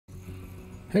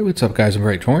Hey, what's up guys, I'm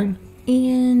Praetorian.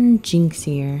 And Jynx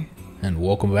here. And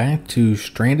welcome back to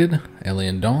Stranded: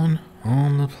 Alien Dawn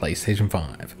on the PlayStation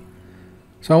 5.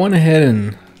 So I went ahead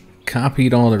and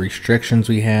copied all the restrictions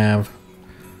we have,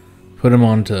 put them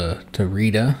onto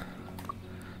Rita.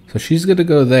 So she's good to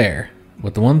go there.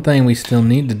 But the one thing we still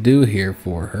need to do here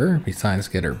for her, besides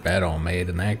get her bed all made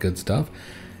and that good stuff,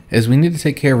 is we need to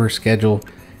take care of her schedule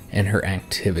and her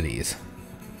activities.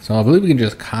 So I believe we can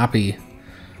just copy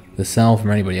the cell from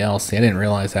anybody else. See, I didn't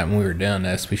realize that when we were doing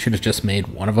this. We should have just made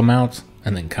one of them out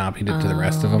and then copied it to the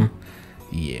rest of them.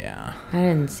 Yeah. I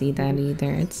didn't see that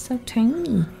either. It's so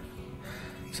tiny.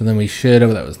 So then we should...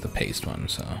 Oh, that was the paste one,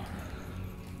 so...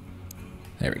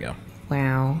 There we go.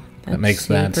 Wow. That's that makes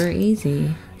super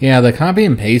easy. Yeah, the copy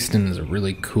and pasting is a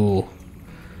really cool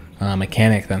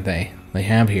mechanic that they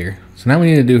have here. So now we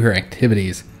need to do her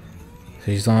activities. So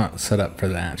she's not set up for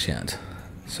that yet.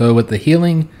 So with the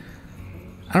healing...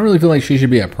 I don't really feel like she should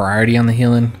be a priority on the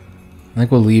healing. I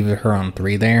think we'll leave her on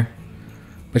 3 there.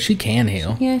 But she can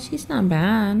heal. Yeah, she's not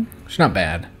bad. She's not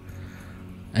bad.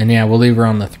 And yeah, we'll leave her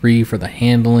on the 3 for the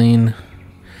handling.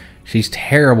 She's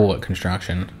terrible at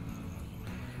construction.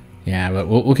 Yeah, but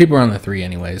we'll keep her on the 3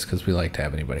 anyways, because we like to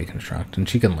have anybody construct, and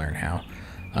she can learn how.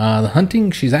 The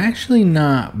hunting, she's actually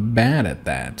not bad at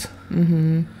that.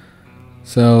 Mm-hmm.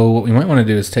 So what we might want to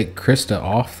do is take Krista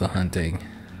off the hunting.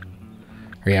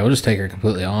 Or yeah, we'll just take her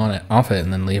completely off it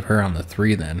and then leave her on the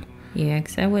 3 then. Yeah,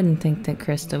 because I wouldn't think that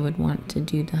Krista would want to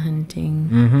do the hunting.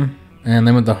 Mm-hmm. And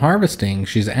then with the harvesting,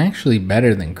 she's actually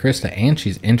better than Krista, and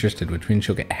she's interested, which means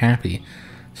she'll get happy.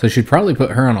 So she'd probably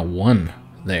put her on a 1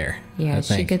 there. Yeah,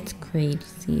 she gets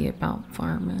crazy about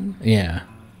farming. Yeah.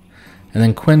 And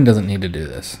then Quinn doesn't need to do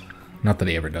this. Not that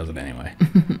he ever does it anyway.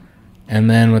 And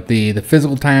then with the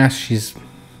physical tasks, she's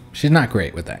not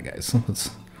great with that, guys.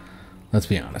 Let's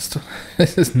be honest.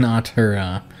 This is not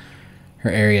her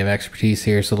area of expertise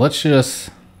here. So let's just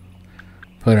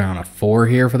put her on a 4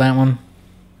 here for that one.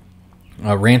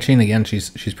 Ranching, again,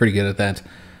 she's pretty good at that.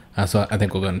 So I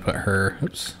think we'll go ahead and put her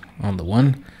on the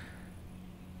 1.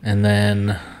 And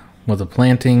then with the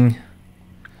planting,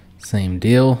 same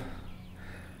deal.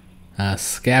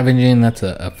 Scavenging, that's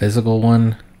a physical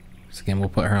one. So again, we'll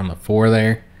put her on the 4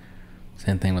 there.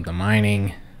 Same thing with the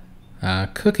mining.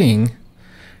 Cooking,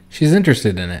 she's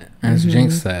interested in it, as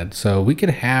Jynx said. So we could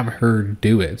have her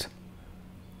do it.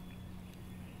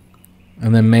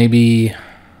 And then maybe...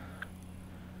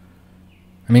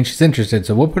 I mean, she's interested,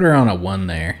 so we'll put her on a 1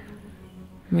 there.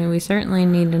 I mean, we certainly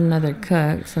need another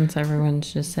cook, since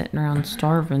everyone's just sitting around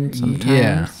starving sometimes.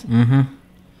 Yeah. Mm-hmm.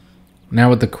 Now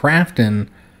with the crafting,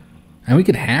 and we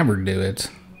could have her do it.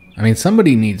 I mean,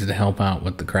 somebody needs to help out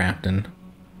with the crafting,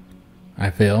 I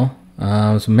feel.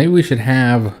 So maybe we should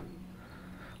have...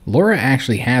 Laura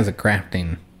actually has a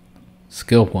crafting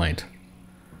skill point.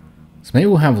 So maybe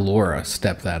we'll have Laura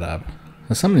step that up.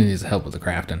 So somebody needs to help with the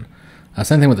crafting.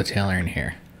 Same thing with the tailoring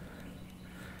here.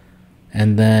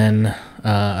 And then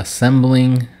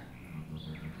assembling.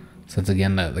 So that's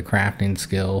again the crafting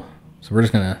skill. So we're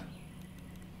just going to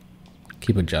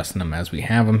keep adjusting them as we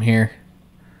have them here.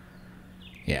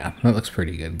 Yeah, that looks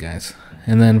pretty good, guys.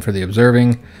 And then for the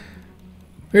observing,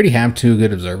 we already have 2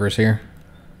 good observers here.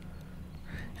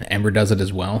 And Ember does it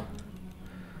as well.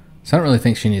 So I don't really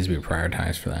think she needs to be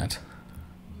prioritized for that.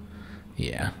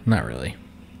 Yeah, not really.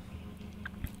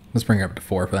 Let's bring her up to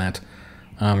 4 for that.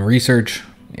 Research,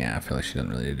 yeah, I feel like she doesn't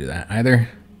really do that either.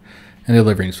 And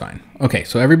delivering is fine. Okay,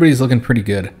 so everybody's looking pretty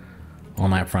good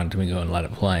on that front. We go and let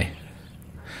it play.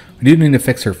 We do need to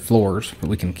fix her floors, but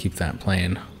we can keep that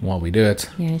playing while we do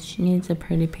it. Yeah, she needs a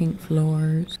pretty pink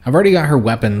floors. I've already got her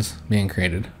weapons being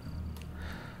created.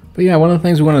 But yeah, one of the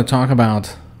things we want to talk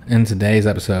about in today's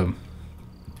episode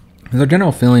is our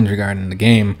general feelings regarding the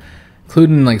game,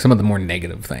 including like some of the more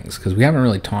negative things, because we haven't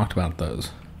really talked about those.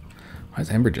 Why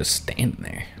is Ember just standing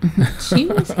there? She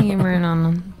was hammering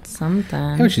on something.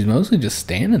 Yeah, but she's mostly just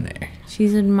standing there.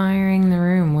 She's admiring the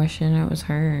room, wishing it was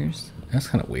hers. That's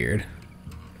kind of weird.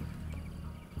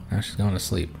 Now she's going to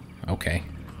sleep. Okay.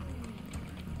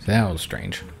 So that was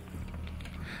strange.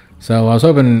 So I was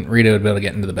hoping Rita would be able to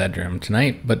get into the bedroom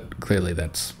tonight, but clearly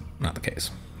that's not the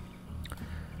case.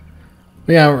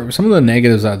 But yeah, some of the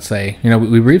negatives I'd say,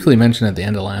 we briefly mentioned at the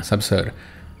end of the last episode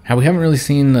how we haven't really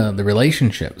seen the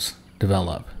relationships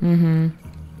develop. Mm-hmm.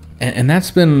 And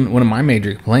that's been one of my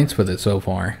major complaints with it so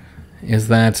far, is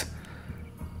that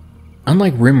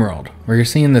unlike Rimworld, where you're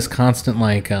seeing this constant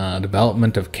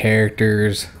development of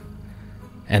characters,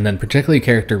 and then particularly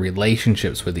character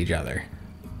relationships with each other,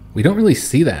 we don't really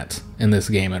see that in this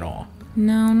game at all.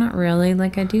 No, not really.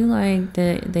 Like, I do like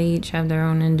that they each have their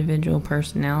own individual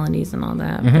personalities and all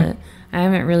that, Mm-hmm. but I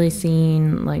haven't really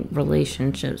seen like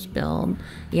relationships build.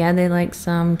 Yeah, they like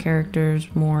some characters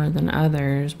more than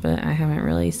others, but I haven't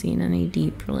really seen any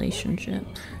deep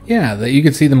relationships. Yeah, that you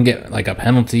could see them get like a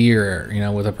penalty or, you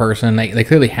know, with a person. They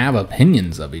clearly have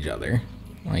opinions of each other.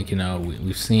 Like, you know,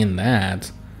 we've seen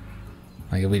that.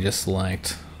 Like if we just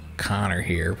select Connor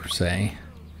here, per se.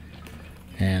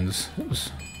 And it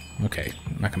was, okay,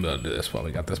 I'm not going to be able to do this while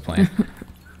we got this plan.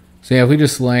 So yeah, if we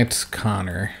just select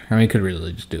Connor, I mean, we could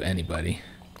really just do anybody.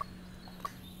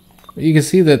 But you can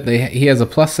see that he has a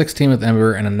 +16 with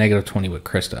Ember and a -20 with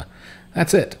Krista.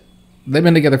 That's it. They've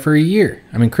been together for a year.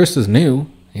 I mean, Krista's new.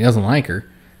 He doesn't like her.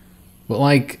 But,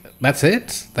 like, that's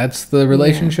it? That's the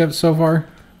relationship so far?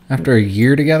 After a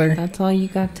year together? That's all you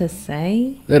got to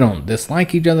say? They don't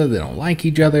dislike each other. They don't like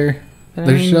each other. But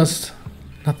there's just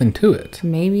nothing to it.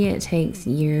 Maybe it takes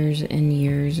years and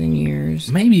years and years.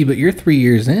 Maybe, but you're 3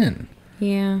 years in.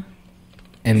 Yeah.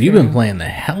 And you've been playing the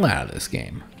hell out of this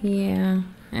game. Yeah.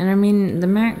 And I mean, the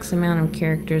max amount of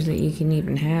characters that you can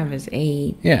even have is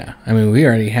 8. Yeah. I mean, we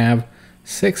already have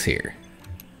 6 here.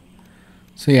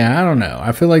 So yeah, I don't know.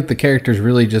 I feel like the characters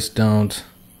really just don't...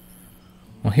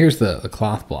 Well, here's the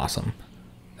cloth blossom.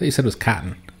 I thought you said it was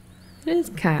cotton. It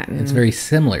is cotton. It's very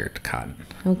similar to cotton.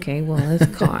 Okay, well, it's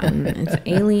cotton. It's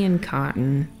alien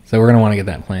cotton. So we're going to want to get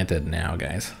that planted now,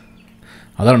 guys.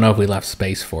 I don't know if we left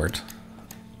space for it.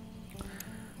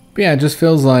 But yeah, it just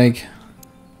feels like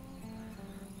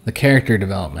the character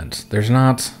development, there's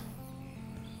not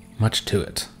much to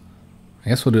it. I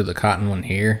guess we'll do the cotton one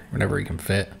here, whatever we can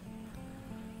fit.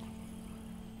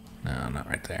 No, not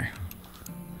right there.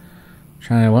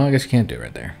 Well, I guess you can't do it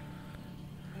right there.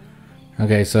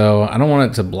 Okay, so I don't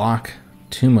want it to block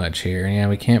too much here. Yeah,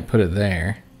 we can't put it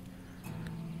there.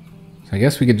 So I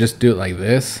guess we could just do it like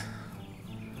this.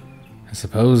 I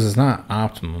suppose it's not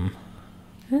optimum.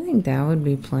 I think that would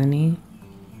be plenty.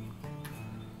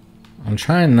 I'm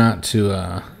trying not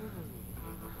to,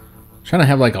 trying to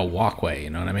have like a walkway, you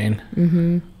know what I mean?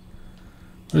 Mm-hmm.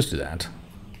 Let's do that.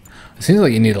 It seems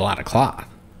like you need a lot of cloth.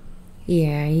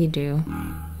 Yeah, you do.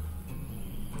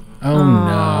 Oh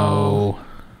no.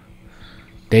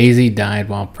 Daisy died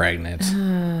while pregnant.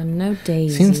 No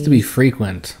daisies. Seems to be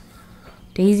frequent.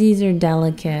 Daisies are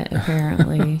delicate,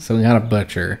 apparently. So we got a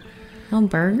butcher. Oh,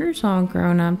 Burger's all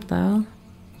grown up, though.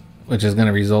 Which is going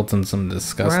to result in some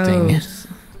disgusting... Gross.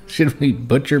 Should we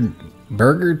butcher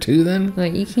Burger too then?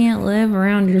 But you can't live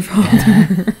around your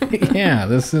father. Yeah,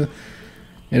 this is...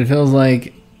 It feels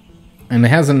like... And it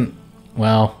hasn't...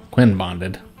 Well, Quinn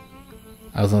bonded.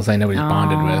 I was going to say nobody's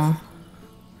bonded with.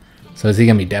 So is he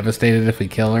going to be devastated if we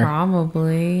kill her?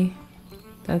 Probably.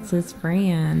 That's his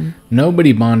friend.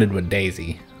 Nobody bonded with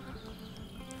Daisy.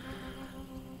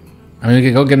 I mean, we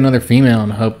could go get another female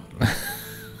and hope...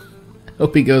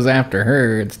 hope he goes after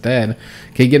her instead.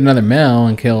 Could get another male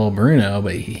and kill Bruno,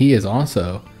 but he is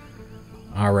also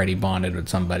already bonded with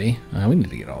somebody. We need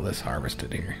to get all this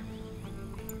harvested here.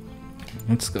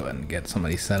 Let's go ahead and get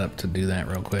somebody set up to do that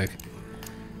real quick.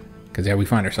 Because, yeah, we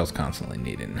find ourselves constantly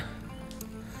needing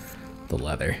the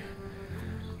leather.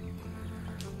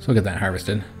 So we'll get that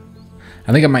harvested.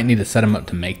 I think I might need to set them up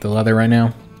to make the leather right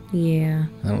now. Yeah.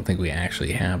 I don't think we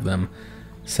actually have them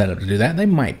set up to do that. They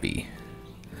might be.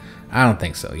 I don't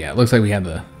think so. Yeah, it looks like we have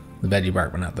the veggie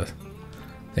bark, but not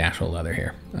the actual leather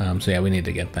here. So, yeah, we need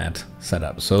to get that set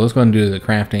up. So let's go and do the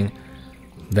crafting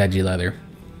veggie leather.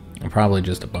 And probably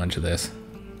just a bunch of this.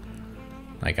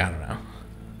 Like, I don't know.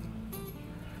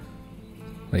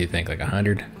 What do you think, like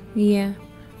 100? Yeah.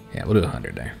 Yeah, we'll do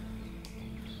 100 there.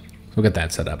 So we'll get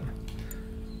that set up.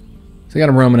 So we got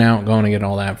them roaming out, going to get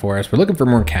all that for us. We're looking for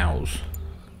more cows.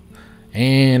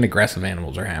 And aggressive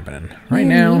animals are happening. Right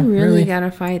now, you really got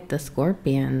to fight the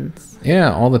scorpions.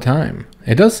 Yeah, all the time.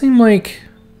 It does seem like,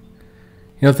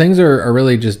 you know, things are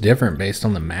really just different based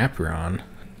on the map you're on.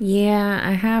 Yeah,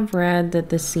 I have read that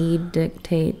the seed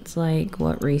dictates like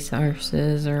what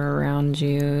resources are around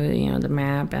you, you know, the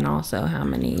map, and also how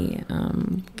many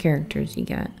characters you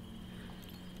get.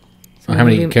 So how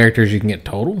many characters you can get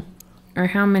total? Or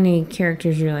how many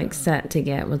characters you're like set to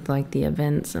get with like the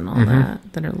events and all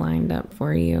that are lined up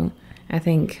for you. I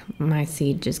think my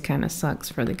seed just kind of sucks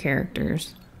for the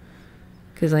characters.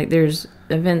 Because, like, there's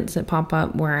events that pop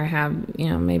up where I have, you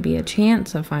know, maybe a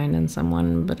chance of finding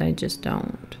someone, but I just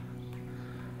don't.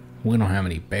 We don't have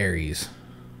any berries.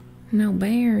 No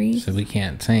berries. So we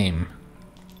can't tame.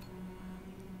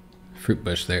 Fruit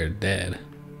bush there dead.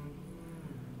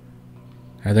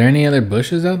 Are there any other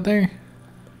bushes out there?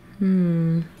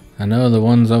 I know the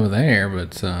ones over there,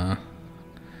 but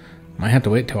might have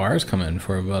to wait till ours come in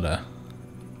for about to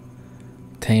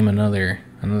tame another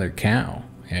cow.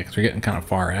 Yeah, because we're getting kind of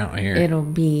far out here. It'll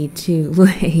be too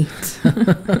late.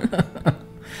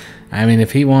 I mean,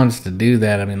 if he wants to do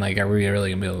that, I mean, like, are we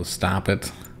really going to be able to stop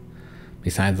it?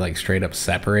 Besides, like, straight up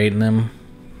separating them?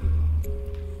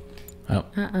 Oh.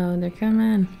 Uh-oh, they're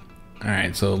coming.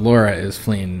 Alright, so Laura is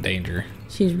fleeing danger.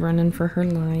 She's running for her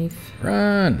life.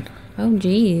 Run! Oh,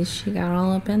 geez. She got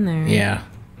all up in there. Yeah.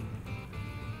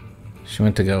 She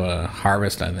went to go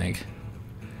harvest, I think.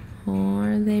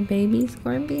 Or are they baby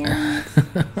scorpions?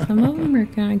 Some of them are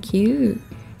kind of cute.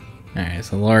 Alright,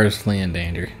 so Laura's fleeing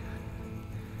danger.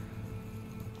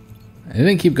 I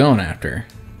didn't keep going after her.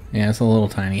 Yeah, it's a little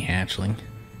tiny hatchling.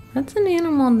 That's an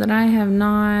animal that I have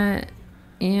not,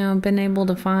 been able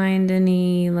to find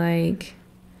any, like,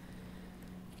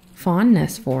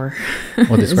 fondness for.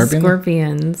 What, the scorpion?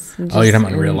 Scorpions. Oh, you're talking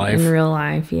about in real life? In real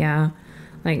life, yeah.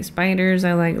 Like spiders,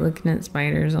 I like looking at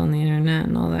spiders on the internet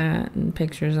and all that, and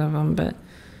pictures of them, but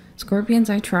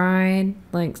scorpions I tried.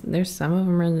 Like, there's some of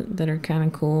them that are kind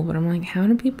of cool, but I'm like, how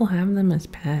do people have them as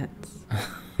pets?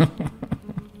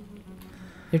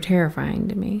 They're terrifying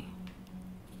to me.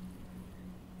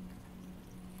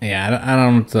 Yeah, I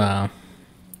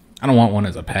don't want one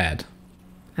as a pet.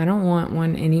 I don't want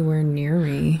one anywhere near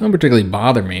me. It don't particularly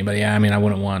bother me, but yeah, I mean, I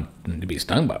wouldn't want to be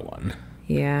stung by one.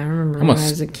 Yeah, I remember when I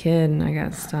was a kid and I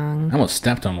got stung. I almost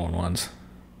stepped on one once.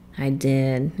 I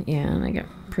did, yeah, and I got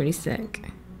pretty sick.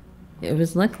 It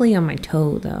was luckily on my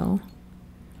toe, though.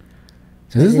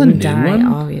 So this is a new one?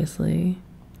 Obviously.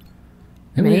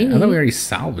 Maybe. I thought we already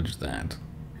salvaged that.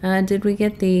 Did we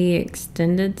get the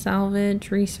extended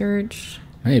salvage research?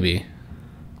 Maybe.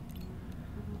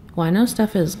 Well, I know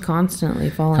stuff is constantly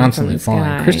falling from the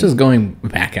sky. Krista's going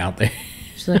back out there.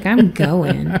 She's like, I'm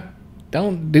going.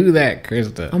 Don't do that,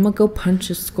 Krista. I'm gonna go punch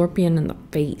a scorpion in the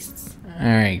face.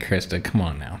 Alright, Krista, come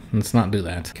on now. Let's not do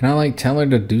that. Can I, like, tell her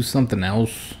to do something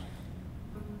else?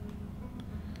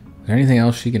 Is there anything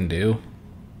else she can do?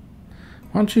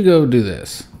 Why don't you go do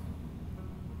this?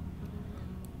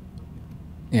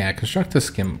 Yeah, construct a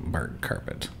skin bark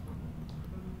carpet.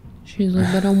 She's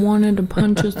like, but I wanted to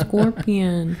punch a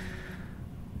scorpion.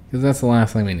 Because that's the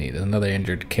last thing we need, is another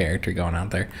injured character going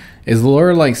out there. Is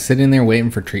Laura, like, sitting there waiting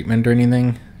for treatment or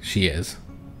anything? She is.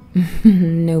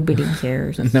 Nobody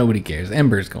cares. Nobody cares.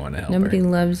 Ember's going to help her. Nobody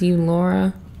loves you,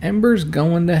 Laura. Ember's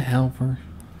going to help her.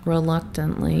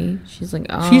 Reluctantly. She's like,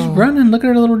 oh. She's running. Look at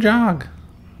her little jog.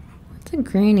 It's a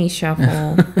granny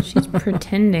shuffle. She's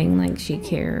pretending like she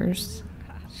cares.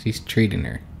 She's treating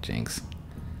her, Jynx.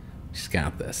 She's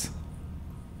got this.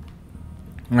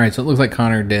 Alright, so it looks like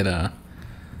Connor did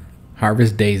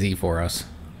Harvest Daisy for us.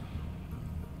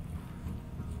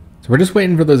 So we're just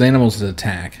waiting for those animals to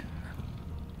attack.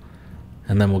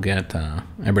 And then we'll get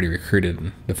everybody recruited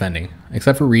and defending.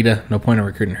 Except for Rita. No point in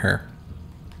recruiting her.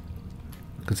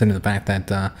 Considering the fact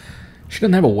that she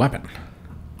doesn't have a weapon.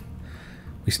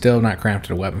 We still have not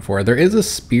crafted a weapon for her. There is a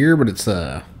spear, but it's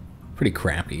pretty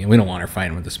crappy. And we don't want her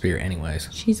fighting with the spear anyways.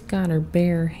 She's got her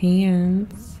bare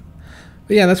hands.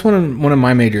 But yeah, that's one of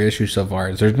my major issues so far.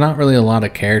 Is there's not really a lot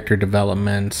of character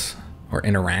development or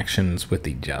interactions with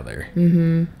each other.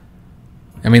 Mm-hmm.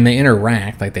 I mean, they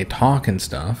interact, like they talk and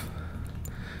stuff.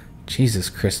 Jesus,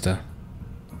 Krista.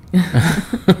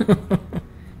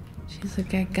 She's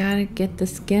like, I gotta get the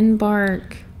skin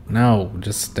bark. No,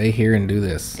 just stay here and do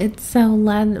this. It's so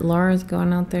loud that Laura's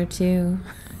going out there too.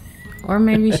 Or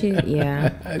maybe she,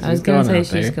 yeah. I was going to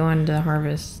say she's going to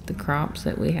harvest the crops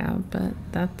that we have, but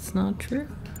that's not true.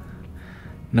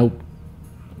 Nope.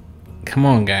 Come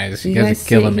on, guys. You guys are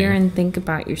killing me. Sit here and think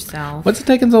about yourself. What's it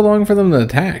taking so long for them to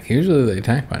attack? Usually they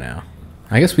attack by now.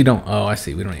 I guess we don't. Oh, I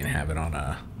see. We don't even have it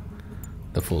on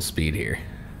the full speed here.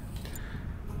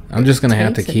 I'm just going to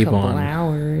have to keep on. It takes a couple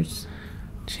hours.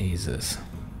 Jesus,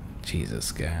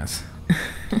 guys.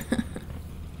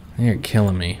 You're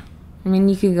killing me. I mean,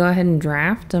 you could go ahead and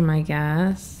draft them, I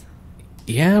guess.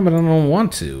 Yeah, but I don't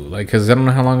want to. Like, because I don't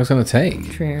know how long it's going to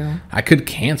take. True. I could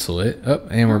cancel it. Oh,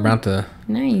 and we're about to...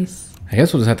 Nice. I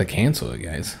guess we'll just have to cancel it,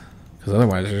 guys. Because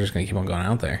otherwise, they're just going to keep on going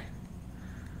out there.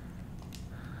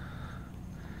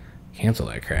 Cancel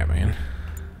that crap, man.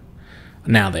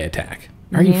 Now they attack.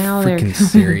 Are you freaking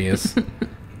serious?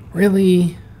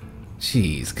 Really?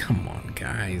 Jeez, come on,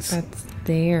 guys. That's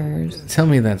theirs. Tell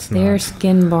me that's not. Their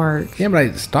skin bark. Yeah, but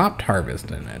I stopped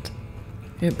harvesting it.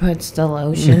 It puts the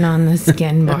lotion on the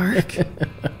skin bark.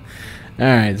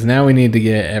 Alright, so now we need to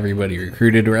get everybody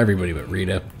recruited, or everybody but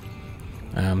Rita.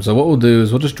 So what we'll do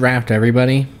is we'll just draft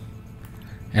everybody.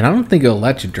 And I don't think it'll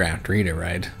let you draft Rita,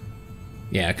 right?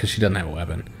 Yeah, because she doesn't have a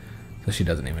weapon. So she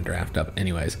doesn't even draft up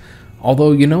anyways.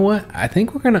 Although, you know what? I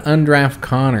think we're going to undraft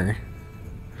Connor.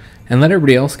 And let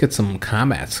everybody else get some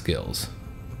combat skills.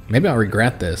 maybe I'll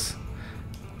regret this.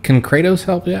 Can Kratos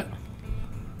help yet?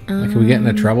 Like, can we get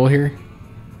into trouble here?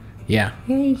 Yeah.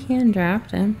 Yeah, you can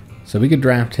draft him. So we could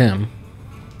draft him.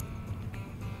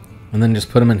 And then just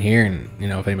put him in here, and, you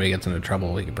know, if anybody gets into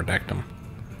trouble, we can protect him.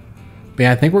 But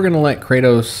yeah, I think we're going to let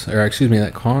Kratos, or excuse me,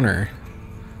 let Connor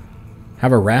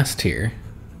have a rest here.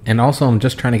 And also, I'm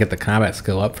just trying to get the combat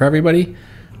skill up for everybody,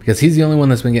 because he's the only one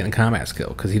that's been getting combat skill,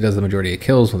 because he does the majority of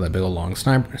kills with that big old long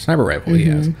sniper rifle he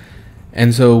has.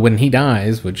 And so when he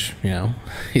dies, which, you know,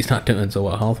 he's not doing so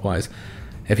well health-wise,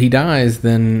 if he dies,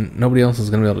 then nobody else is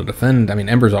going to be able to defend. I mean,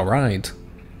 Ember's all right.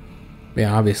 But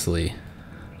yeah, obviously,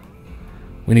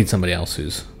 we need somebody else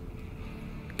who's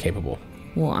capable.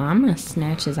 Well, I'm going to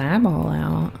snatch his eyeball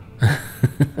out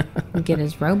and get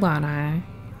his robot eye.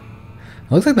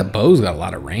 It looks like the bow's got a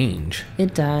lot of range.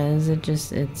 It does.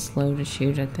 It's slow to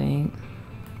shoot, I think.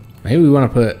 Maybe we want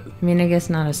to put... I mean, I guess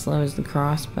not as slow as the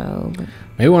crossbow, but...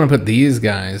 Maybe we want to put these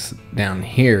guys down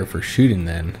here for shooting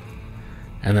then.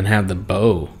 And then have the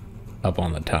bow up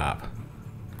on the top.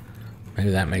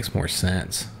 Maybe that makes more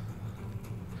sense.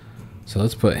 So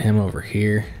let's put him over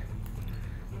here.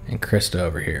 And Krista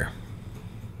over here.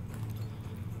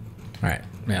 Alright,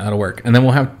 yeah, that'll work. And then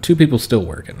we'll have 2 people still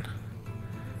working.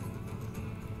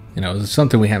 You know, it's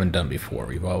something we haven't done before.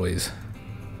 We've always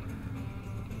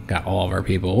got all of our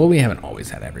people. Well, we haven't always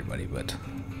had everybody, but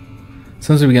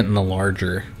since we're getting the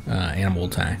larger animal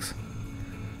attacks.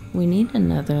 We need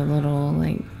another little,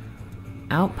 like,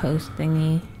 outpost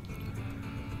thingy.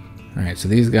 Alright, so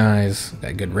these guys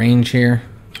got good range here.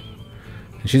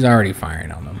 And she's already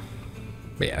firing on them.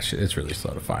 But yeah, it's really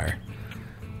slow to fire.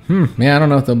 Yeah, I don't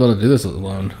know if they'll be able to do this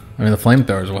alone. I mean, the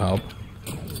flamethrowers will help.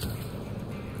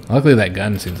 Luckily, that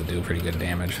gun seems to do pretty good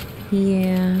damage.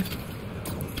 Yeah.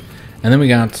 And then we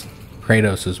got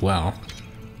Kratos as well.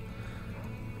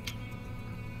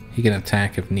 He can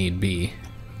attack if need be.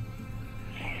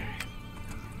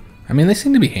 I mean, they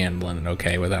seem to be handling it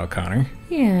okay without Connor.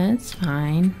 Yeah, it's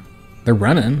fine. They're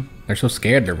running. They're so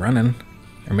scared they're running.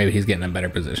 Or maybe he's getting in a better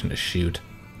position to shoot.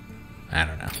 I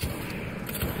don't know.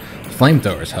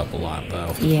 Flamethrowers help a lot,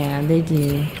 though. Yeah, they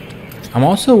do. I'm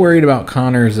also worried about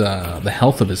Connor's, the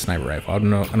health of his sniper rifle. I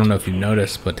don't know if you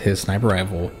noticed, but his sniper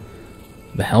rifle,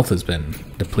 the health has been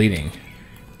depleting.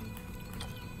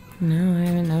 No, I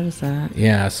haven't noticed that.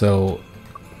 Yeah, so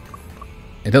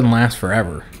it doesn't last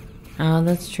forever. Oh,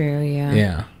 that's true, yeah.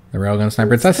 Yeah, the railgun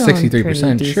sniper. It's at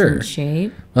 63%, sure.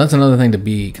 Shape. Well, that's another thing to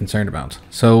be concerned about.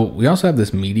 So we also have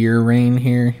this meteor rain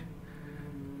here.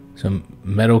 So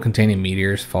metal-containing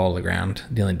meteors fall to the ground,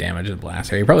 dealing damage to the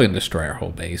blast area. You're probably going to destroy our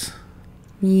whole base.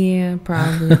 Yeah,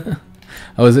 probably.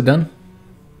 Oh, is it done?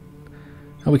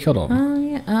 Oh, we killed all of them. Oh,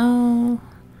 yeah. Oh.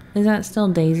 Is that still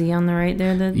Daisy on the right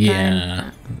there?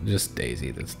 Yeah, just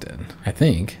Daisy that's dead, I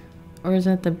think. Or is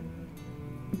that the...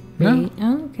 No.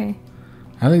 Oh, okay.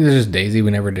 I think it's just Daisy.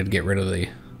 We never did get rid of the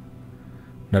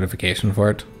notification for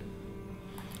it.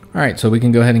 Alright, so we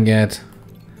can go ahead and get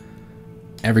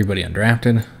everybody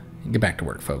undrafted and get back to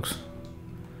work, folks.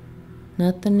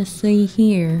 Nothing to see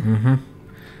here.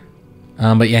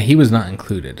 But yeah, he was not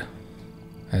included.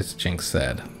 As Jynx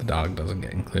said, the dog doesn't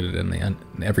get included in the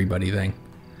everybody thing.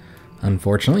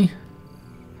 Unfortunately.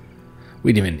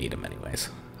 We didn't even need him anyways.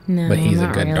 No, but he's a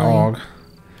good really. dog.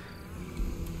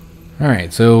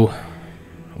 Alright, so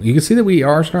you can see that we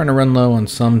are starting to run low on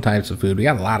some types of food. We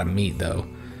got a lot of meat, though,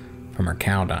 from our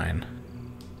cow dying.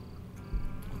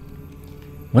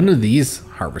 When are these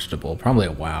harvestable? Probably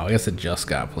a while. I guess it just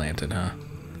got planted, huh?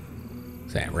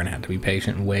 So yeah, we're going to have to be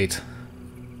patient and wait.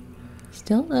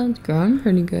 Still, though, it's growing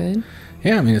pretty good.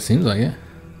 Yeah, I mean, it seems like it.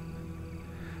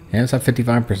 Yeah, it's at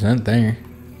 55% there.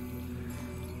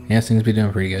 Yeah, it seems to be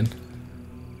doing pretty good.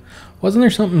 Wasn't there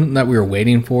something that we were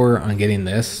waiting for on getting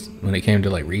this when it came to,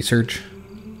 like, research?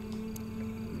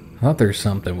 I thought there was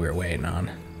something we were waiting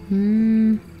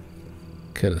on.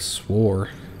 Could have swore.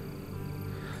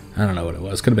 I don't know what it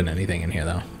was. Could have been anything in here,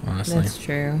 though, honestly. That's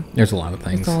true. There's a lot of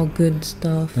things. It's all good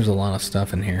stuff. There's a lot of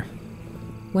stuff in here.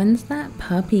 When's that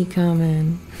puppy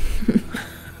coming?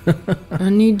 I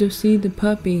need to see the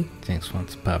puppy. Jynx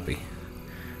wants a puppy.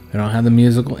 We don't have the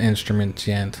musical instruments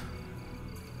yet.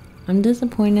 I'm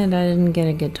disappointed I didn't get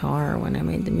a guitar when I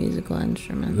made the musical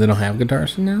instruments. They don't have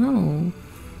guitars? No.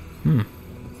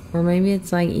 Or maybe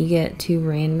it's like you get 2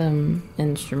 random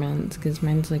instruments, because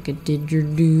mine's like a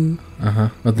didgeridoo.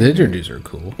 Well, the didgeridoos are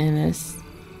cool. And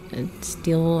a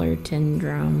steel or tin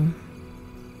drum.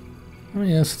 Oh,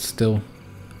 yes, it's still...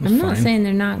 I'm not saying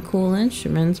they're not cool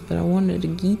instruments, but I wanted a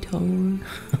guitar.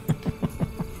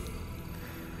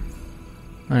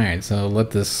 Alright, so let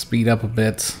this speed up a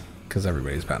bit, because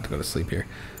everybody's about to go to sleep here.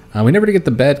 We never did get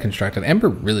the bed constructed. Ember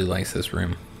really likes this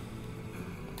room.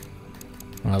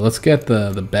 Well, let's get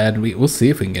the bed. We'll see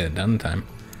if we can get it done in time.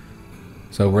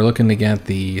 So we're looking to get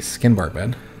the skin bark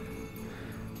bed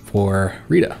for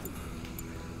Rita.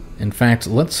 In fact,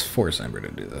 let's force Ember to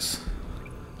do this.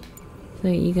 So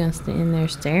you gonna stay in there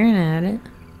staring at it?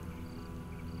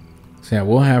 So yeah,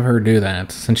 we'll have her do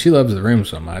that. Since she loves the room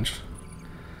so much,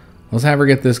 let's have her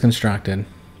get this constructed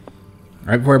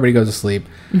right before everybody goes to sleep.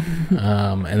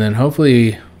 And then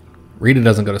hopefully Rita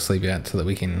doesn't go to sleep yet so that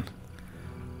we can...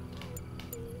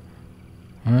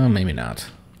 Well, maybe not.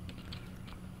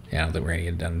 Yeah, I don't think we're going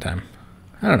to get it done in time.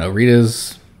 I don't know.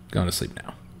 Rita's going to sleep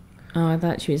now. Oh, I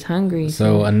thought she was hungry.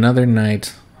 So another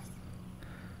night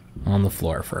on the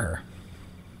floor for her.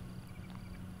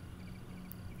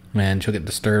 Man, she'll get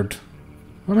disturbed.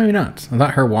 Well, maybe not. I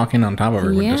thought her walking on top of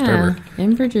her would disturb her.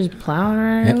 Ember just plowed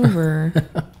right over.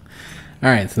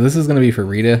 Alright, so this is going to be for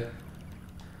Rita.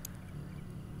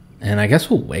 And I guess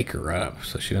we'll wake her up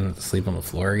so she doesn't have to sleep on the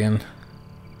floor again.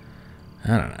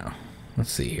 I don't know.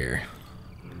 Let's see here.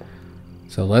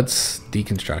 So let's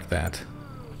deconstruct that.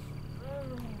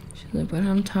 She's like, but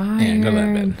I'm tired. Yeah, go to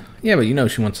that bed. Yeah, but you know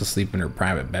she wants to sleep in her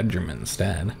private bedroom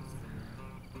instead.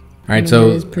 Alright, so...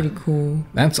 It is pretty cool.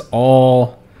 That's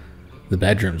all the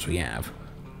bedrooms we have.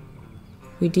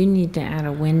 We do need to add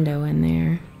a window in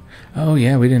there. Oh,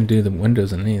 yeah, we didn't do the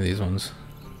windows in any of these ones.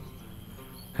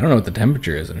 I don't know what the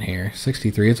temperature is in here.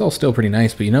 63. It's all still pretty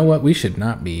nice, but you know what? We should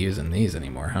not be using these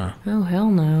anymore, huh? Oh, hell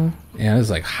no. Yeah, it's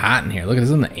like hot in here. Look, it's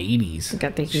in the 80s. We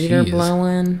got the heater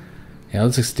blowing. Yeah,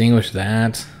 let's extinguish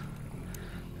that.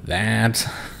 That.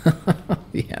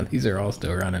 Yeah, these are all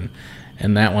still running.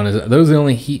 And that one is... Are those the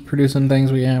only heat-producing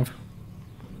things we have?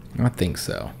 I think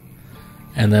so.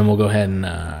 And then we'll go ahead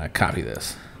and copy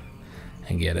this.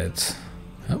 And get it...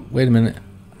 Oh, wait a minute.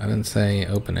 I didn't say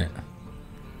open it.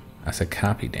 I said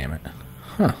copy, damn it.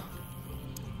 Huh.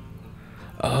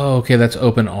 Oh, okay, that's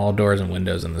open all doors and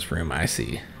windows in this room. I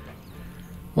see.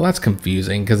 Well, that's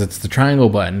confusing because it's the triangle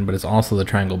button, but it's also the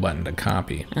triangle button to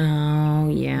copy. Oh,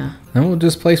 yeah. Then we'll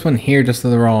just place one here just so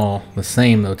they're all the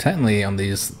same, though technically on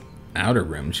these outer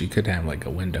rooms you could have like a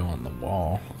window on the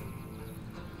wall.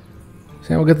 So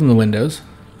yeah, we'll get them the windows.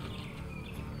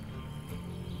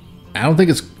 I don't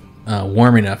think it's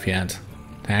warm enough yet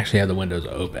to actually have the windows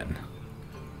open.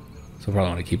 So we'll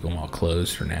probably want to keep them all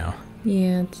closed for now.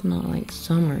 Yeah, it's not like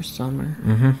summer.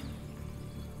 Mm-hmm.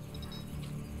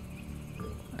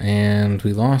 And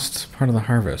we lost part of the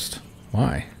harvest.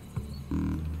 Why?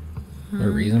 Is there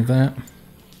a reason for that?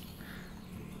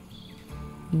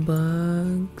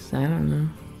 Bugs? I don't know.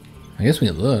 I guess we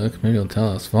could look. Maybe it'll tell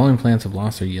us. Falling plants have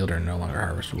lost their yield or are no longer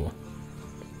harvestable.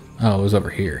 Oh, it was over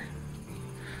here.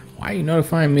 Why are you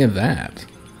notifying me of that?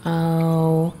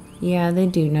 Oh, yeah, they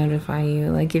do notify you.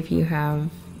 Like if you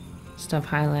have stuff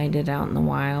highlighted out in the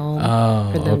wild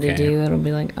for them to do, it'll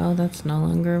be like, oh, that's no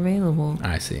longer available.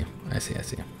 I see. I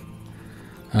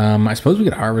suppose we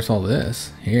could harvest all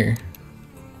this here.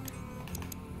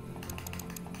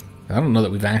 I don't know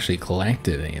that we've actually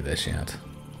collected any of this yet.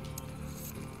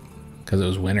 Because it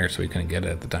was winter, so we couldn't get it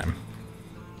at the time.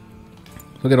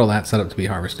 We'll get all that set up to be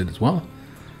harvested as well.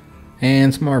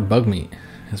 And some more bug meat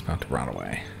is about to rot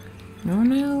away. Oh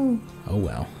no. Oh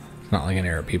well. It's not like an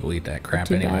era people eat that crap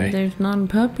Too anyway. bad there's not a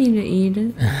puppy to eat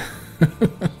it.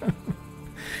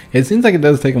 It seems like it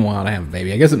does take a while to have a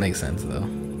baby. I guess it makes sense though.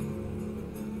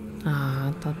 Ah,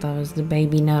 I thought that was the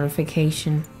baby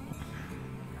notification.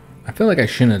 I feel like I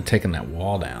shouldn't have taken that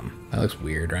wall down. That looks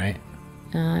weird, right?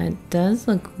 It does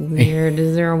look weird.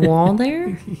 Is there a wall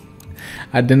there?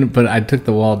 I didn't, but I took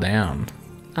the wall down.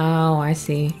 Oh, I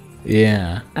see.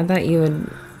 Yeah. I thought you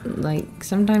would, like,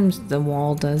 sometimes the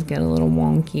wall does get a little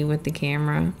wonky with the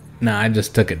camera. No, I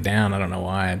just took it down. I don't know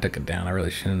why I took it down. I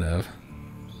really shouldn't have.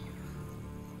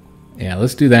 Yeah,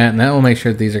 let's do that, and that will make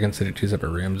sure that these are considered two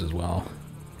separate rooms as well.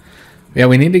 Yeah,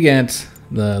 we need to get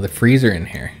the freezer in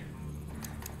here.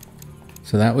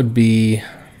 So that would be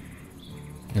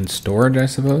in storage, I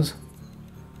suppose.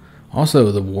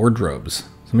 Also, the wardrobes.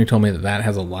 Somebody told me that that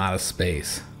has a lot of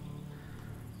space.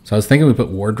 So I was thinking we put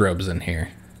wardrobes in here.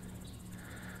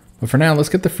 But for now, let's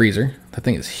get the freezer. That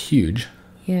thing is huge.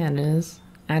 Yeah, it is.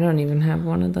 I don't even have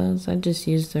one of those. I just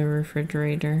use the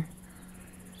refrigerator.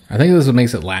 I think this is what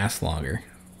makes it last longer.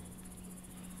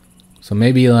 So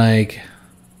maybe like...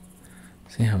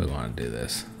 See how we want to do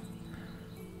this.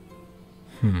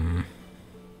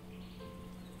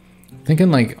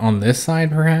 Thinking like on this side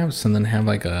perhaps, and then have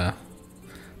like a...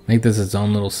 Make this its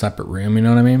own little separate room, you know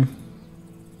what I mean?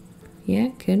 Yeah,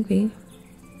 it could be.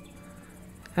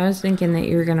 I was thinking that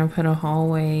you were going to put a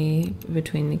hallway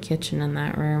between the kitchen and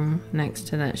that room next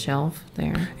to that shelf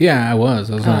there. Yeah, I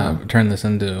was. I was going to turn this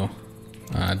into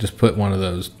just put one of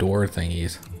those door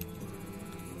thingies.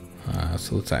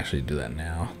 So let's actually do that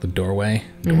now. The doorway,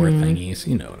 door thingies,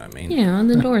 you know what I mean. Yeah,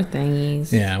 the door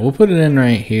thingies. Yeah, we'll put it in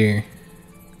right here.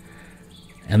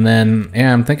 And then,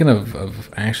 yeah, I'm thinking of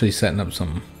actually setting up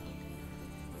some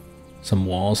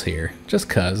walls here. Just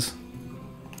cause.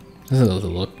 This does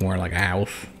look more like a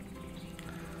house.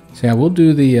 So yeah, we'll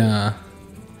do the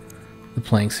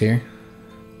planks here.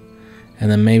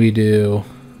 And then maybe do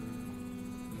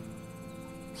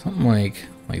something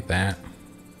like that.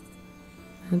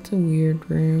 That's a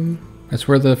weird room. That's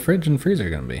where the fridge and freezer are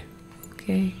going to be.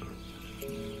 Okay.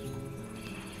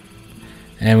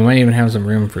 And we might even have some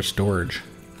room for storage.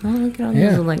 Oh, look at all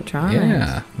those electronics.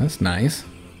 Yeah, that's nice.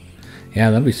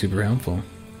 Yeah, that'll be super helpful.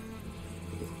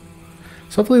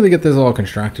 So hopefully they get this all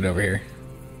constructed over here.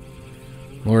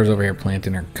 Laura's over here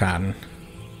planting her cotton.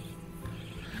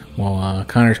 While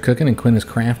Connor's cooking and Quinn is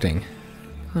crafting.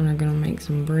 Connor gonna make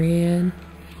some bread.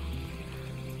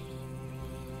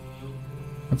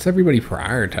 What's everybody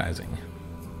prioritizing?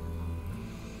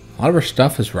 A lot of our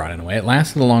stuff is rotting away. It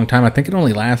lasted a long time. I think it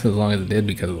only lasted as long as it did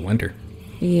because of the winter.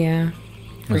 Yeah.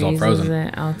 It was all frozen.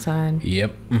 It outside.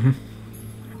 Yep.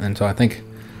 And so I think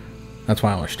that's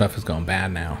why all our stuff is going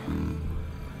bad now.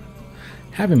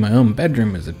 Having my own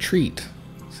bedroom is a treat,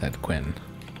 said Quinn.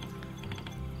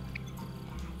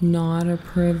 Not a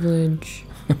privilege.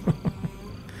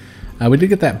 We did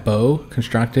get that bow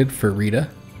constructed for Rita.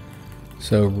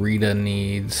 So Rita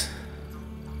needs...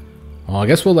 Well, I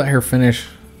guess we'll let her finish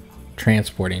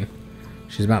transporting.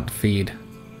 She's about to feed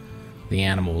the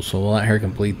animals, so we'll let her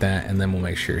complete that, and then we'll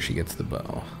make sure she gets the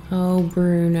bow. Oh,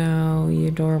 Bruno, you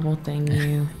adorable thing,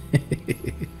 you.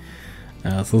 So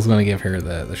this is going to give her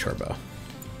the short bow.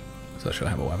 So she'll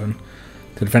have a weapon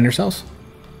to defend herself.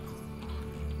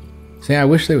 See, I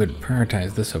wish they would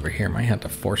prioritize this over here. Might have to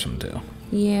force them to.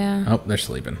 Yeah. Oh, they're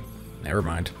sleeping. Never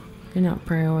mind. They're not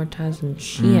prioritizing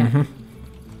shit.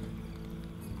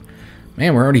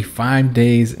 Man, we're already 5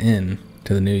 days in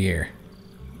to the new year.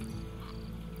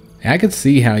 I could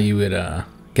see how you would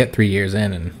get 3 years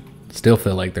in and still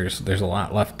feel like there's a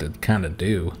lot left to kind of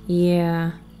do.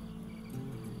 Yeah.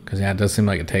 Because, yeah, it does seem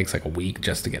like it takes like a week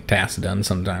just to get tasks done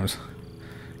sometimes.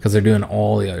 Because they're doing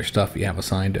all the other stuff you have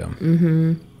assigned to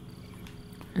them.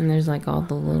 And there's like all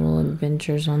the little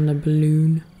adventures on the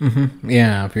balloon.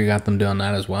 Yeah, if you got them doing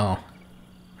that as well.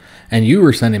 And you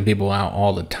were sending people out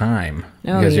all the time.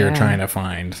 Because you were trying to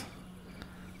find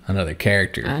another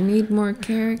character. I need more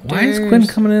characters. Why is Quinn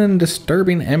coming in and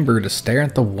disturbing Ember to stare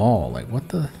at the wall? Like, what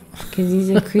the... Because he's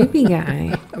a creepy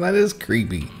guy. That is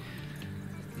creepy.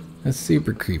 That's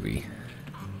super creepy.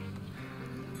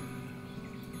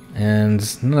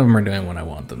 And none of them are doing what I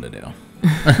want them to do.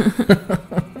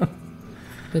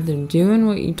 But they're doing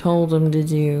what you told them to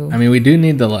do. I mean, we do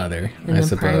need the leather, and I the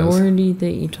suppose. priority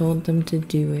that you told them to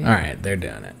do it. Alright, they're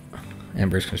doing it.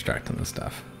 Ember's constructing the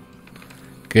stuff.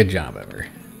 Good job, Ember.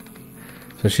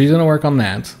 So she's going to work on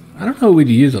that. I don't know what we'd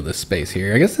use all this space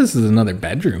here. I guess this is another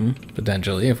bedroom,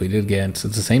 potentially, if we did get... It's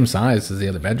the same size as the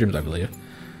other bedrooms, I believe.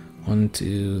 1,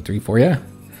 2, 3, 4, yeah.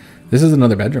 This is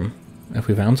another bedroom, if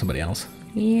we found somebody else.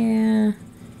 Yeah.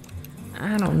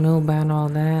 I don't know about all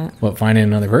that. What, finding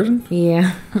another person?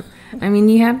 Yeah. I mean,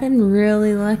 you have been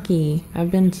really lucky. I've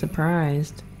been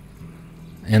surprised.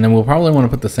 And then we'll probably want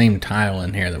to put the same tile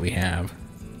in here that we have.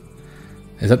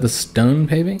 Is that the stone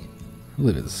paving? I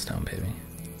believe it's stone paving.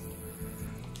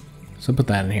 So put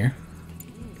that in here.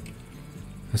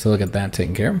 So look at that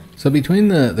taken care of. So between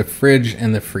the fridge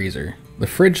and the freezer, the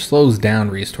fridge slows down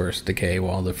resource decay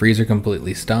while the freezer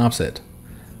completely stops it.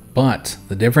 But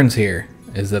the difference here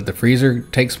is that the freezer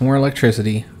takes more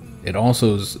electricity, it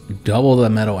also is double the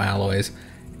metal alloys,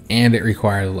 and it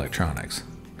requires electronics.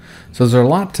 So there's a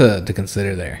lot to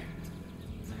consider there.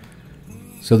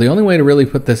 So the only way to really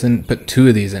put this in, put 2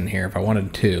 of these in here, if I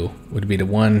wanted 2, would be to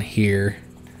one here,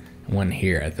 one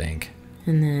here, I think.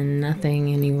 And then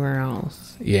nothing anywhere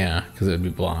else. Yeah, because it would be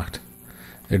blocked.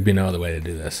 There'd be no other way to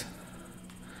do this.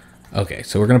 Okay,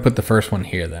 so we're going to put the first one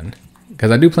here then.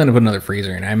 Because I do plan to put another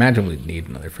freezer in. I imagine we'd need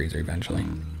another freezer eventually.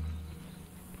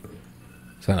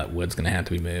 So that wood's going to have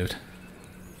to be moved.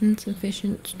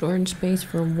 Insufficient storage space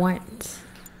for what?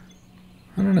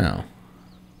 I don't know.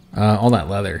 All that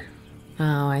leather.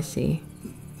 Oh, I see.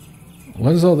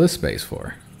 What is all this space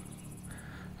for?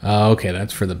 Oh, okay,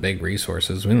 that's for the big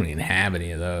resources. We don't even have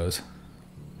any of those.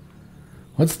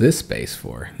 What's this space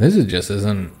for? This is just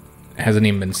hasn't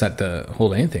even been set to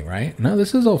hold anything, right? No,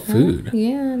 this is all food.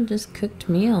 Yeah, just cooked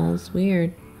meals.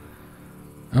 Weird.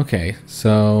 Okay,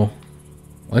 so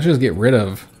let's just get rid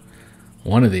of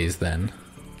one of these then.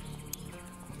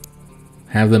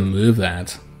 Have them move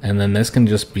that And then this can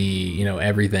just be, you know,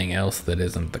 everything else that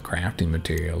isn't the crafting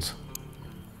materials.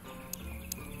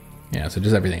 Yeah, so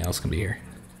just everything else can be here.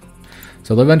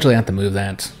 So they'll eventually have to move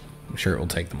that. I'm sure it will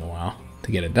take them a while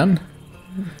to get it done.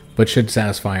 But should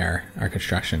satisfy our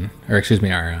construction, or excuse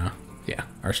me, our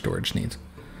storage needs.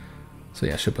 So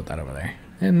yeah, should put that over there.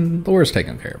 And Laura's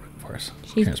taking care of it for us.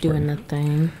 She's doing the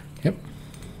thing. Yep.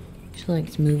 She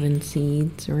likes moving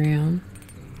seeds around.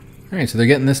 Alright, so they're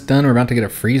getting this done. We're about to get a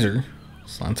freezer.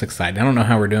 So that's exciting. I don't know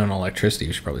how we're doing electricity.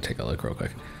 We should probably take a look real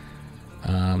quick.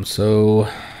 So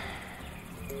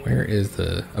where is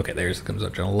the... Okay, there's the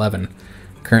consumption. 11.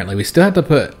 Currently, we still have to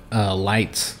put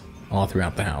lights all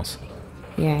throughout the house.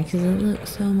 Yeah, because it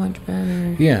looks so much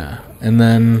better. Yeah, and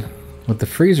then with the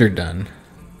freezer done,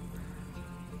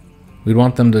 we'd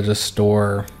want them to just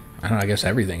store, I don't know, I guess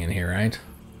everything in here, right?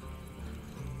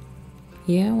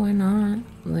 Yeah, why not?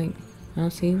 Like, I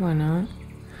don't see why not.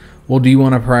 Well, do you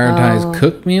want to prioritize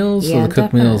cooked meals so the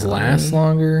cooked meals last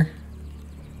longer?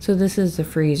 So this is the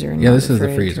freezer. Yeah, this is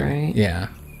the freezer. Right? Yeah.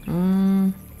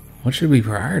 What should we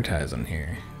prioritize on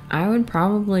here? I would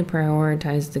probably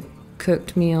prioritize the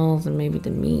cooked meals and maybe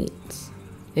the meats.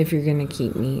 If you're going to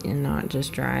keep meat and not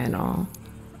just dry it all.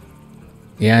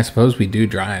 Yeah, I suppose we do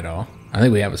dry it all. I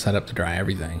think we have it set up to dry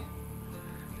everything.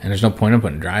 And there's no point in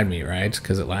putting dried meat, right?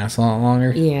 Because it lasts a lot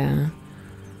longer. Yeah.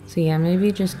 So yeah,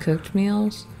 maybe just cooked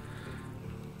meals.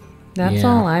 That's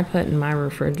all I put in my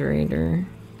refrigerator.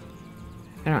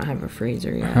 I don't have a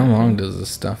freezer yet. How long does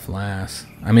this stuff last?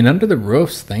 I mean, under the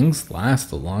roofs, things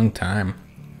last a long time.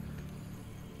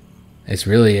 It's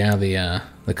really,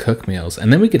 the cooked meals.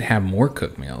 And then we could have more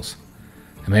cooked meals.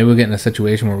 And maybe we'll get in a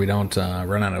situation where we don't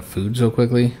run out of food so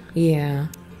quickly. Yeah.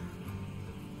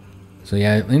 So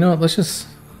yeah, you know what? Let's just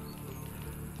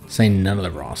say none of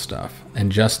the raw stuff.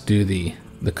 And just do the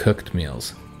cooked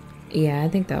meals. Yeah, I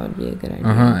think that would be a good idea.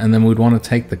 And then we'd want to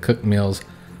take the cooked meals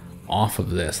off of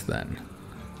this then.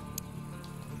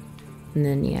 And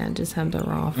then, yeah, just have the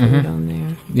raw food on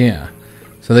there. Yeah.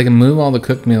 So they can move all the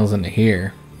cooked meals into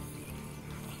here.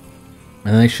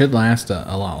 And they should last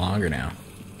a lot longer now.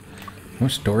 How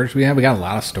much storage do we have? We got a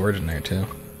lot of storage in there, too.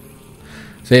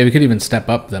 So yeah, we could even step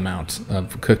up the amount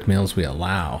of cooked meals we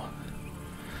allow.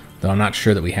 Though I'm not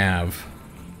sure that we have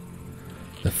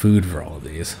the food for all of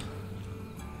these.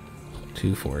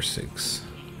 2, 4, 6.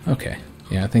 Okay.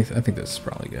 Yeah, I think this is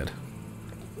probably good.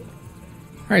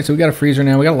 Alright, so we got a freezer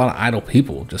now. We got a lot of idle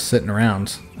people just sitting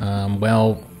around.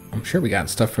 Well, I'm sure we got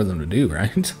stuff for them to do,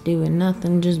 right? Doing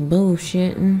nothing, just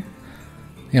bullshitting.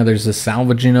 Yeah, there's the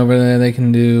salvaging over there they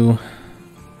can do.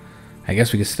 I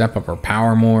guess we could step up our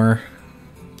power more.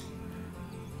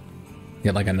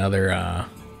 Get like another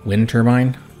wind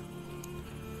turbine.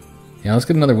 Yeah, let's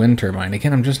get another wind turbine.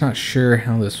 Again, I'm just not sure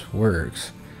how this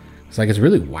works. It's like it's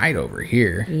really wide over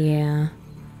here. Yeah.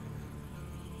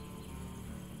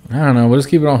 I don't know. We'll just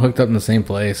keep it all hooked up in the same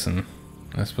place, and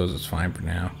I suppose it's fine for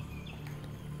now.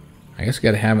 I guess we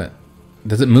gotta have it.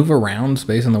 Does it move around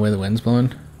based on the way the wind's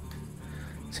blowing?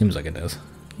 Seems like it does.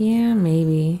 Yeah,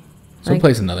 maybe. So we'll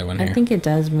place another one here. I think it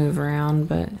does move around,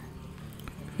 but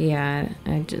yeah,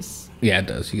 I just... Yeah, it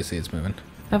does. You can see it's moving.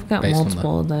 I've got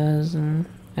multiple of those, and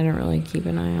I don't really keep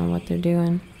an eye on what they're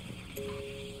doing.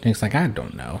 It's like, I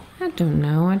don't know. I don't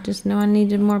know. I just know I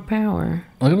needed more power.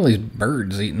 Look at all these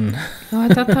birds eating. Oh, I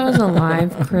thought that was a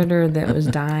live critter that was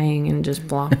dying and just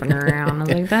flopping around. I was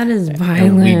like, that is violent.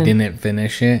 And we didn't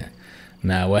finish it.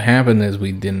 No, what happened is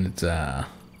we didn't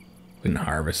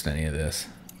harvest any of this.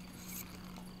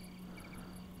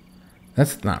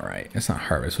 That's not right. It's not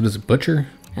harvest. What is it? Butcher?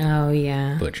 Oh,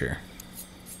 yeah. Butcher.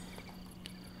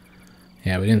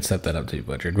 Yeah, we didn't set that up to be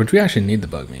butchered, which we actually need the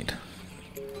bug meat.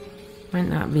 Might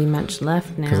not be much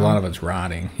left now. Because a lot of it's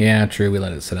rotting. Yeah, true. We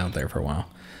let it sit out there for a while.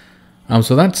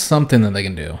 So that's something that they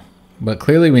can do. But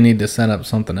clearly we need to set up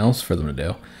something else for them to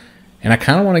do. And I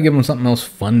kind of want to give them something else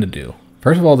fun to do.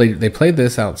 First of all, they played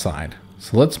this outside.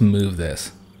 So let's move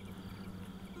this.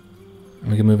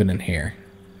 And we can move it in here.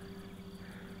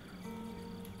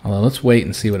 Although, let's wait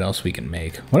and see what else we can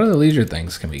make. What other leisure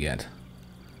things can we get?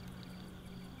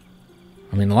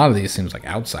 I mean, a lot of these seems like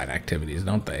outside activities,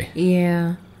 don't they?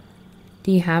 Yeah.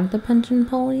 Do you have the punching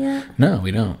pole yet? No, we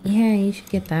don't. Yeah, you should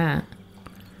get that.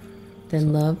 They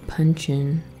love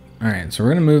punching. Alright, so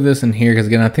we're going to move this in here, because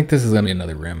again, I think this is going to be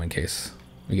another room in case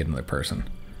we get another person.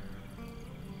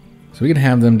 So we can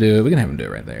have them do it. We can have them do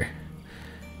it right there.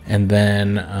 And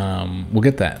then we'll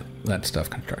get that stuff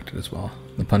constructed as well.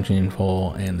 The punching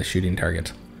pole and the shooting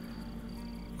target.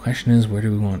 Question is, where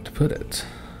do we want to put it?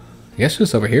 I guess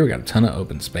just over here. We got a ton of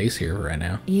open space here right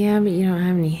now. Yeah, but you don't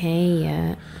have any hay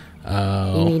yet.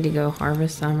 Oh. You need to go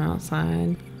harvest some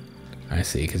outside. I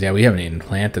see, because yeah, we haven't even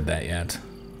planted that yet.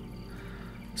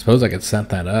 Suppose I could set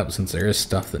that up since there is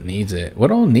stuff that needs it.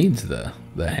 What all needs the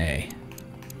hay?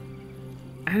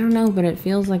 I don't know, but it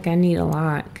feels like I need a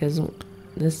lot because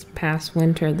this past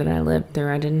winter that I lived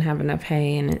through, I didn't have enough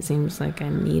hay, and it seems like I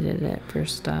needed it for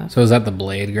stuff. So is that the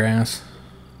blade grass?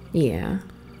 Yeah.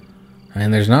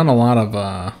 And there's not a lot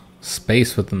of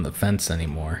space within the fence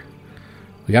anymore.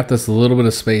 We got this little bit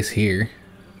of space here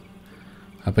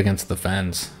up against the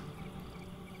fence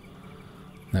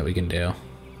that we can do.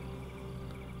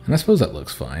 And I suppose that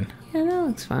looks fine. Yeah, that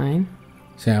looks fine.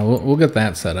 So yeah, we'll get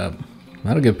that set up.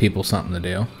 That'll give people something to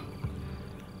do.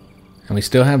 And we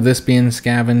still have this being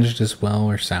scavenged as well,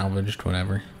 or salvaged,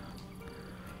 whatever.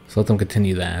 So let them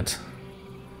continue that.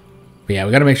 But yeah,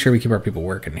 we got to make sure we keep our people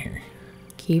working here.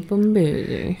 Keep them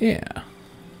busy. Yeah.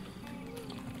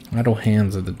 Idle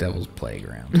hands are the devil's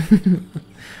playground.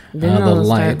 Then they'll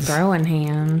start throwing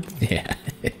hands. Yeah.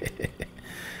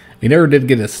 We never did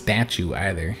get a statue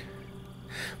either.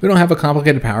 We don't have a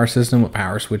complicated power system with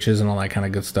power switches and all that kind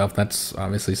of good stuff. That's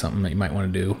obviously something that you might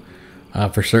want to do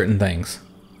for certain things.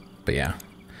 But yeah,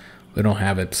 we don't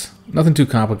have it. Nothing too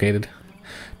complicated.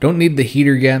 Don't need the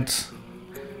heater yet.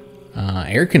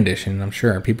 Air conditioning. I'm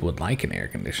sure our people would like an air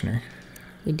conditioner.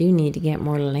 We do need to get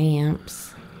more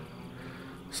lamps.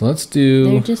 So let's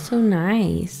do... They're just so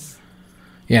nice.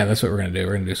 Yeah, that's what we're going to do.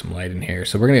 We're going to do some light in here.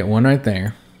 So we're going to get one right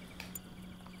there.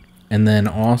 And then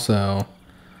also...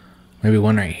 maybe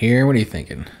one right here. What are you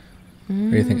thinking?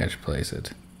 Where do you think I should place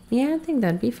it? Yeah, I think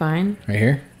that'd be fine. Right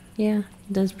here? Yeah,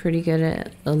 it does pretty good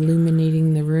at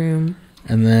illuminating the room.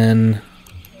 And then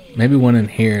maybe one in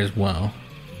here as well.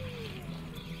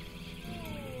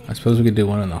 I suppose we could do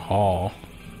one in the hall.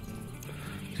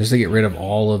 Just to get rid of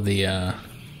all of the,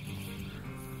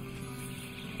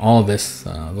 all of this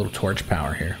little torch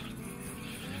power here.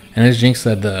 And as Jinx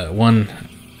said, the one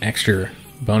extra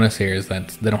bonus here is that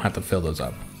they don't have to fill those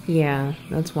up. Yeah,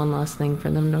 that's one less thing for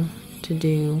them to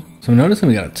do. So I'm noticing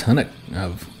we got a ton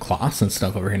of cloths and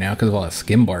stuff over here now because of all that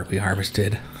skim bark we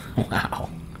harvested.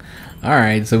 Wow.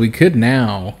 Alright, so we could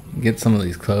now get some of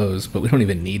these clothes, but we don't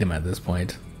even need them at this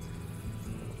point.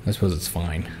 I suppose it's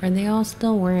fine. Are they all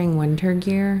still wearing winter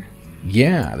gear?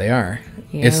 Yeah, they are.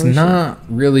 Yeah, it's not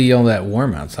really all that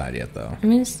warm outside yet, though. I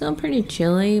mean, it's still pretty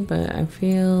chilly, but I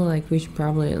feel like we should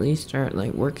probably at least start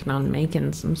like working on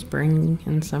making some spring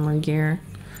and summer gear.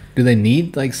 Do they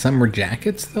need like summer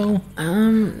jackets though?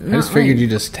 I just figured you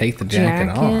just take the jacket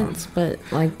off. But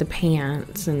like the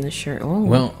pants and the shirt. Oh,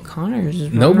 well,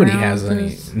 Connor's nobody has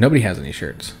any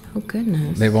shirts. Oh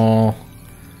goodness, they've all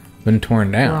been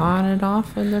torn down, rotted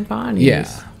off of their bodies.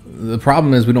 Yeah, the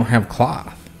problem is we don't have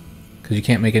cloth because you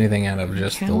can't make anything out of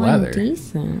just the leather.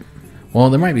 Decent. Well,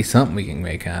 there might be something we can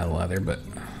make out of leather, but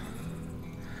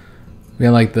we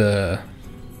have like I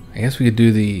guess we could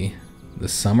do the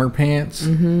summer pants.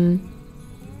 Mm-hmm.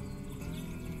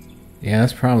 Yeah,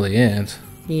 that's probably it.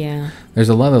 Yeah. There's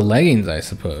a leather leggings, I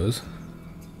suppose.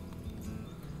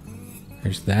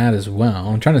 There's that as well.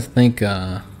 I'm trying to think,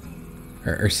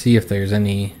 or see if there's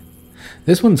any.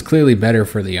 This one's clearly better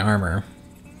for the armor.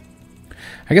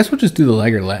 I guess we'll just do the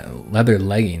leather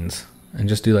leggings and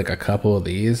just do like a couple of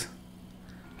these.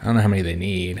 I don't know how many they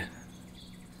need.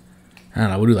 I don't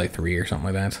know. We'll do like 3 or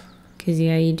something like that. Because,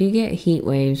 yeah, you do get heat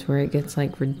waves where it gets,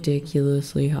 like,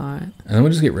 ridiculously hot. And then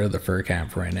we'll just get rid of the fur cap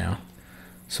for right now.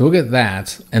 So we'll get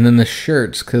that. And then the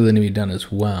shirts clearly need to be done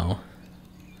as well.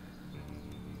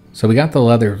 So we got the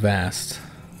leather vest.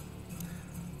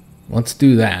 Let's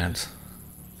do that.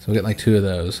 So we'll get, like, 2 of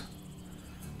those.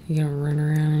 You're going to run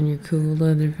around in your cool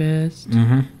leather vest?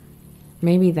 Mm-hmm.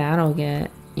 Maybe that'll get,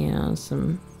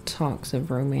 some talks of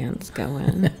romance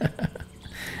going.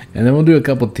 And then we'll do a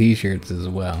couple t-shirts as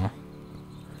well.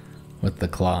 With the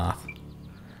cloth.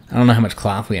 I don't know how much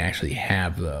cloth we actually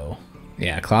have, though.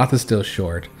 Yeah, cloth is still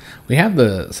short. We have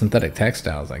the synthetic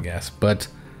textiles, I guess. But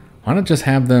why not just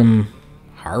have them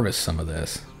harvest some of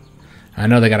this? I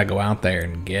know they got to go out there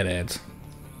and get it.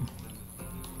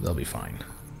 They'll be fine.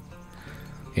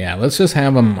 Yeah, let's just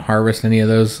have them harvest any of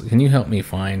those. Can you help me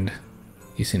find...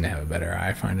 You seem to have a better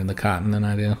eye finding the cotton than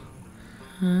I do.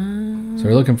 So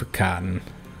we're looking for cotton.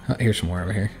 Oh, here's some more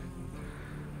over here.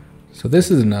 So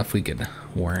this is enough we could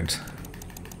warrant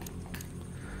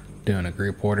doing a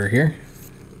group order here.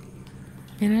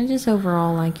 And I just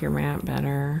overall like your map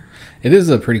better. It is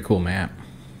a pretty cool map.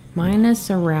 Mine is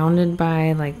surrounded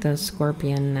by like the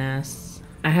scorpion nests.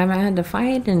 I haven't had to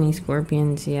fight any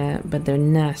scorpions yet, but their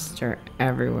nests are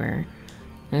everywhere.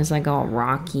 And it's like all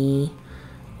rocky.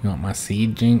 You want my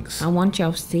seed, Jinx? I want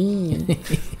your seed.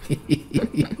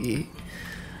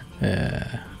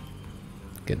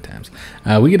 Good Good times.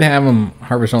 We could have them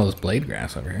harvest all this blade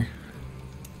grass over here.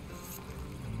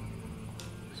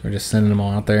 So we're just sending them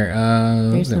all out there.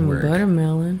 There's some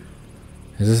buttermelon.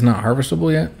 Is this not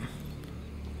harvestable yet?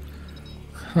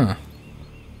 Huh.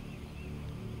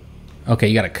 Okay,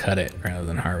 you gotta cut it rather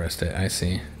than harvest it. I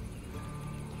see.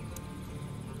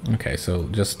 Okay, so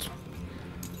just...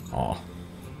 Oh.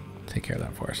 Take care of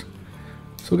that for us.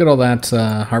 So we'll get all that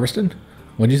harvested.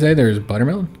 What'd you say? There's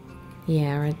buttermelon?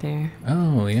 Yeah, right there.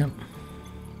 Oh, yep.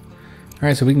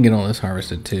 Alright, so we can get all this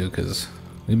harvested too, because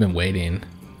we've been waiting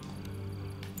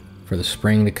for the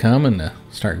spring to come and to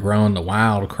start growing the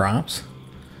wild crops,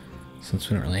 since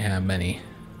we don't really have many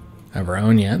of our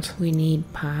own yet. We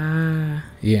need pie.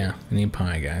 Yeah, we need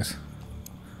pie, guys.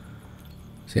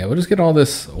 So yeah, we'll just get all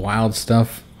this wild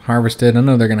stuff harvested. I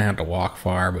know they're going to have to walk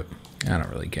far, but I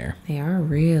don't really care. They are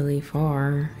really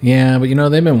far. Yeah, but you know,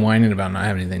 they've been whining about not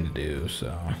having anything to do,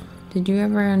 so... Did you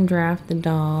ever undraft the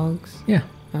dogs? Yeah.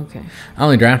 Okay. I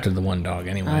only drafted the one dog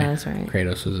anyway. Oh, that's right.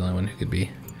 Kratos was the only one who could be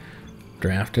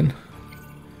drafted.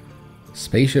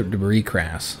 Spaceship debris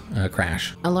crash.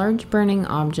 A large burning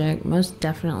object, most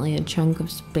definitely a chunk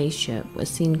of spaceship, was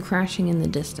seen crashing in the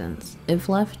distance. If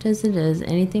left as it is,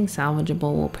 anything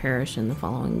salvageable will perish in the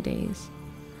following days.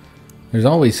 There's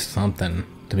always something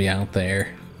to be out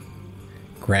there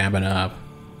grabbing up.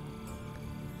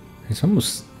 It's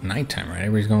almost nighttime, right?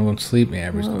 Everybody's going to go to sleep. Yeah,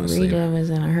 everybody's going to sleep. Rita was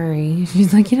in a hurry.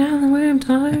 She's like, get out of the way, I'm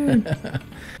tired.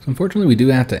 So unfortunately, we do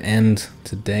have to end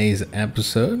today's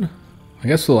episode. I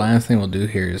guess the last thing we'll do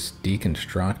here is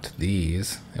deconstruct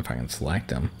these, if I can select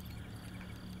them.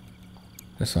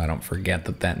 Just so I don't forget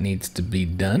that that needs to be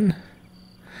done.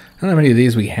 I don't know how many of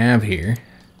these we have here.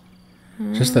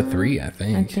 Just the 3, I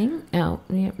think. Oh,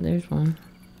 yep, there's one.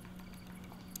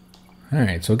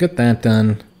 Alright, so we'll get that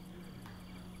done.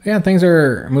 Yeah, things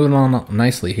are moving on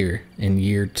nicely here in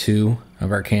year 2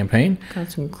 of our campaign.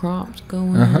 Got some crops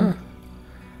going on.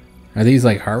 Are these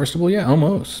like harvestable yet?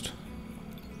 Almost.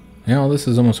 Yeah, all this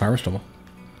is almost harvestable.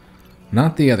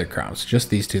 Not the other crops, just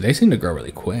these 2. They seem to grow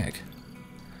really quick.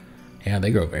 Yeah,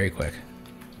 they grow very quick.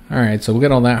 Alright, so we'll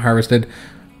get all that harvested.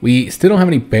 We still don't have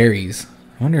any berries.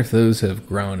 I wonder if those have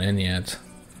grown in yet.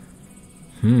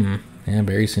 Yeah,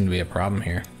 berries seem to be a problem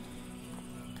here.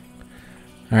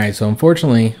 Alright, so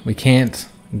unfortunately, we can't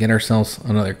get ourselves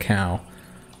another cow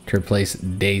to replace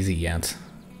Daisy yet.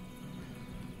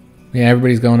 Yeah,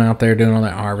 everybody's going out there doing all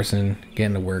that harvesting,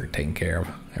 getting to work, taking care of.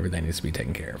 Everything needs to be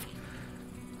taken care of.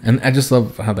 And I just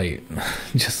love how they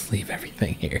just leave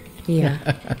everything here. Yeah.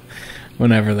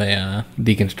 Whenever they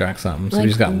deconstruct something. So like we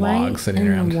just got right logs sitting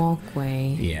around. The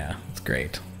walkway. Yeah, it's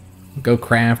great. Go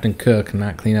craft and cook and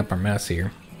not clean up our mess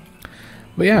here.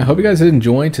 But yeah, I hope you guys did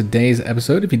enjoy today's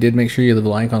episode. If you did, make sure you leave a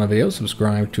like on the video,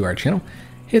 subscribe to our channel,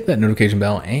 hit that notification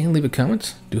bell, and leave a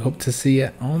comment. Do hope to see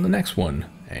you on the next one.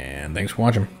 And thanks for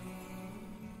watching.